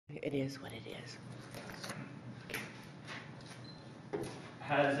It is what it is.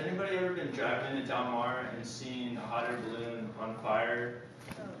 Has anybody ever been driving into Del Mar and seen a hot air balloon on fire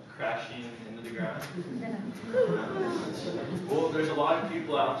crashing into the ground? Well, there's a lot of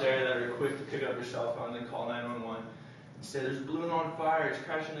people out there that are quick to pick up their cell phone and call 911 and say, there's a balloon on fire, it's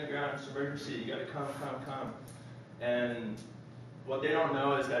crashing to the ground, it's an emergency, you gotta come. And what they don't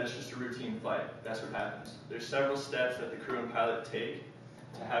know is that it's just a routine flight. That's what happens. There's several steps that the crew and pilot take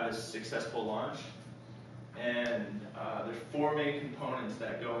to have a successful launch. And there's 4 main components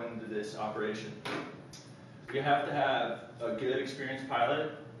that go into this operation. We have to have a good, experienced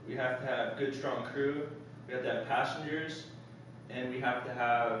pilot. We have to have good, strong crew. We have to have passengers. And we have to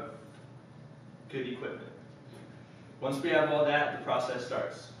have good equipment. Once we have all that, the process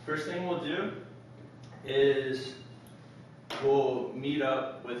starts. First thing we'll do is we'll meet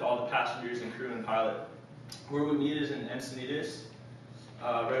up with all the passengers and crew and pilot. Where we meet is in Encinitas,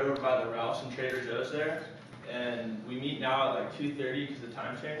 right over by the Ralph's and Trader Joe's there. And we meet now at like 2:30 because of the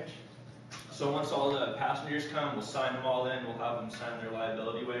time change. So once all the passengers come, we'll sign them all in, we'll have them sign their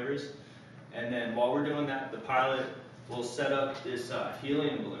liability waivers. And then while we're doing that, the pilot will set up this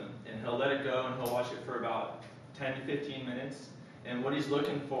helium balloon, and he'll let it go and he'll watch it for about 10 to 15 minutes. And what he's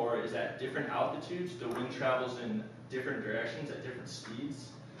looking for is at different altitudes, the wind travels in different directions at different speeds.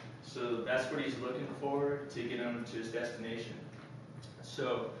 So that's what he's looking for to get him to his destination.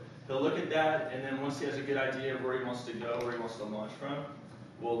 So he'll look at that, and then once he has a good idea of where he wants to go, where he wants to launch from,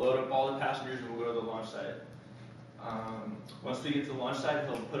 we'll load up all the passengers and we'll go to the launch site. Once we get to the launch site,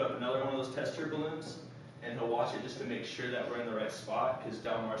 he'll put up another one of those tester balloons, and he'll watch it just to make sure that we're in the right spot, because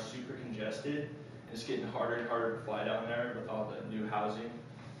Del Mar is super congested, and it's getting harder and harder to fly down there with all the new housing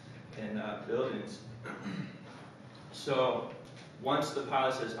and buildings. So once the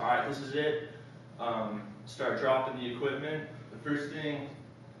pilot says, all right, this is it, start dropping the equipment. The first thing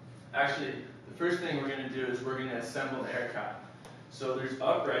we're going to do is we're going to assemble the aircraft. So there's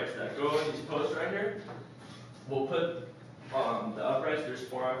uprights that go in these posts right here. We'll put the uprights, there's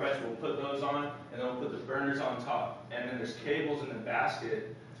 4 uprights, we'll put those on, and then we'll put the burners on top. And then there's cables in the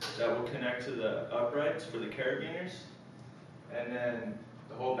basket that will connect to the uprights for the carabiners. And then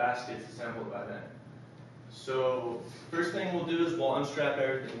the whole basket's assembled by then. So first thing we'll do is we'll unstrap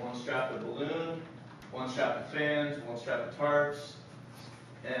everything. We'll unstrap the balloon, we'll unstrap the fans, we'll unstrap the tarps,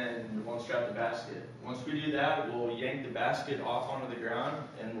 and we'll unstrap the basket. Once we do that, we'll yank the basket off onto the ground,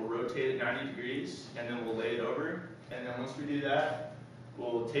 and we'll rotate it 90 degrees, and then we'll lay it over. And then once we do that,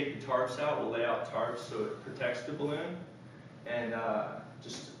 we'll take the tarps out, we'll lay out tarps so it protects the balloon, and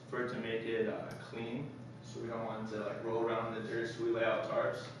just for it to make it clean, so we don't want it to like roll around in the dirt, so we lay out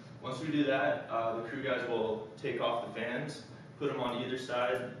tarps. Once we do that, the crew guys will take off the fans, put them on either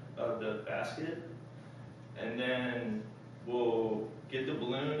side of the basket, and then we'll get the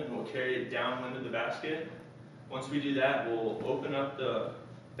balloon and we'll carry it downwind of the basket. Once we do that, we'll open up the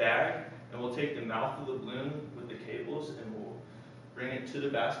bag and we'll take the mouth of the balloon with the cables and we'll bring it to the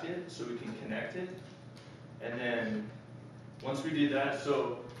basket so we can connect it. And then once we do that,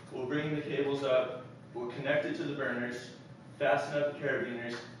 so we'll bring the cables up, we'll connect it to the burners, fasten up the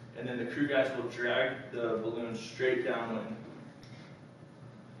carabiners, and then the crew guys will drag the balloon straight downwind.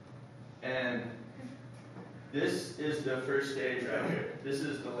 And this is the first stage right here. This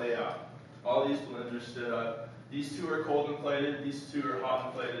is the layout. All these balloons are stood up. These 2 are cold inflated, these 2 are hot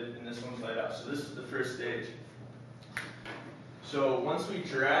inflated, and this one's laid out. So this is the first stage. So once we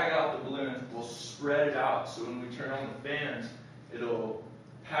drag out the balloon, we'll spread it out. So when we turn on the fans, it'll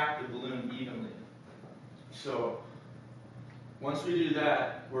pack the balloon evenly. So once we do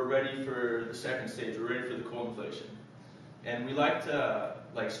that, we're ready for the second stage. We're ready for the cold inflation. And we like to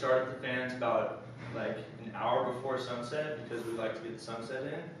start up the fans about like an hour before sunset because we like to get the sunset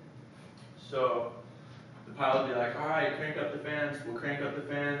in. So the pilot will be like, all right, crank up the fans. We'll crank up the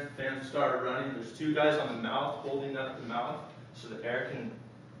fans will start running. There's 2 guys on the mouth holding up the mouth so the air can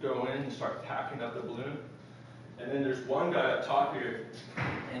go in and start packing up the balloon. And then there's one guy up top here,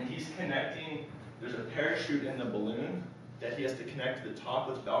 and he's connecting, there's a parachute in the balloon that he has to connect to the top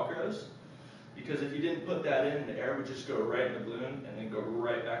with Velcros, because if you didn't put that in, the air would just go right in the balloon and then go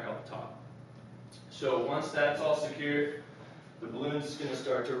right back out the top. So once that's all secure, the balloon's going to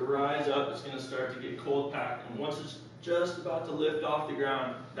start to rise up, it's going to start to get cold packed, and once it's just about to lift off the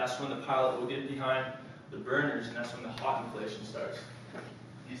ground, that's when the pilot will get behind the burners, and that's when the hot inflation starts.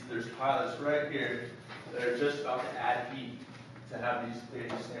 There's pilots right here that are just about to add heat to have these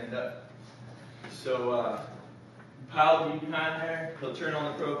ladies stand up. So the pilot will be behind there, he'll turn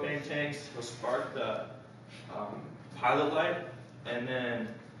on the propane tanks, he'll spark the pilot light, and then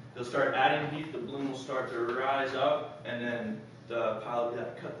they'll start adding heat, the balloon will start to rise up, and then the pilot will be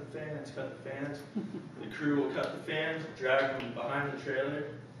like, cut the fans, cut the fans. The crew will cut the fans, drag them behind the trailer.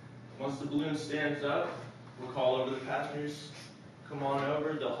 Once the balloon stands up, we'll call over the passengers, come on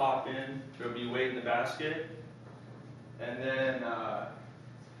over, they'll hop in, there'll be weight in the basket. And then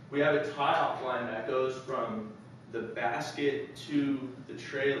we have a tie-off line that goes from the basket to the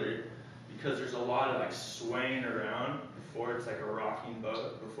trailer, because there's a lot of like swaying around before it's like a rocking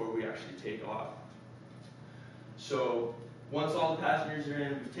boat before we actually take off. So once all the passengers are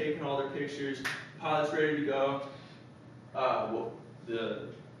in, we've taken all their pictures, pilot's ready to go, the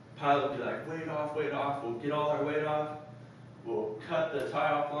pilot will be like, weight off, we'll get all our weight off, we'll cut the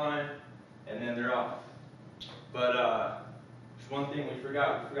tie-off line, and then they're off. But there's one thing we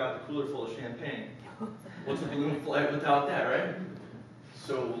forgot the cooler full of champagne. What's a balloon flight without that, right?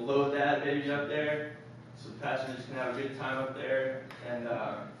 So we'll load that baby up there, so the passengers can have a good time up there, and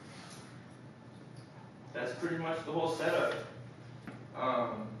that's pretty much the whole setup.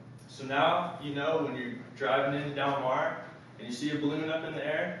 So now you know when you're driving into Del Mar and you see a balloon up in the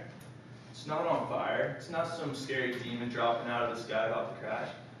air, it's not on fire. It's not some scary demon dropping out of the sky about to crash.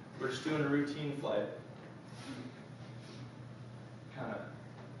 We're just doing a routine flight. Kind of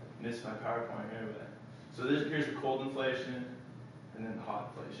missed my PowerPoint here, but so here's the cold inflation and then the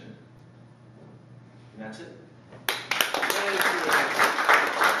hot inflation. And that's it.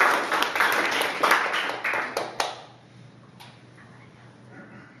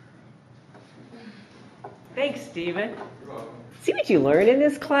 Thanks, Stephen. You're welcome. See what you learned in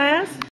this class?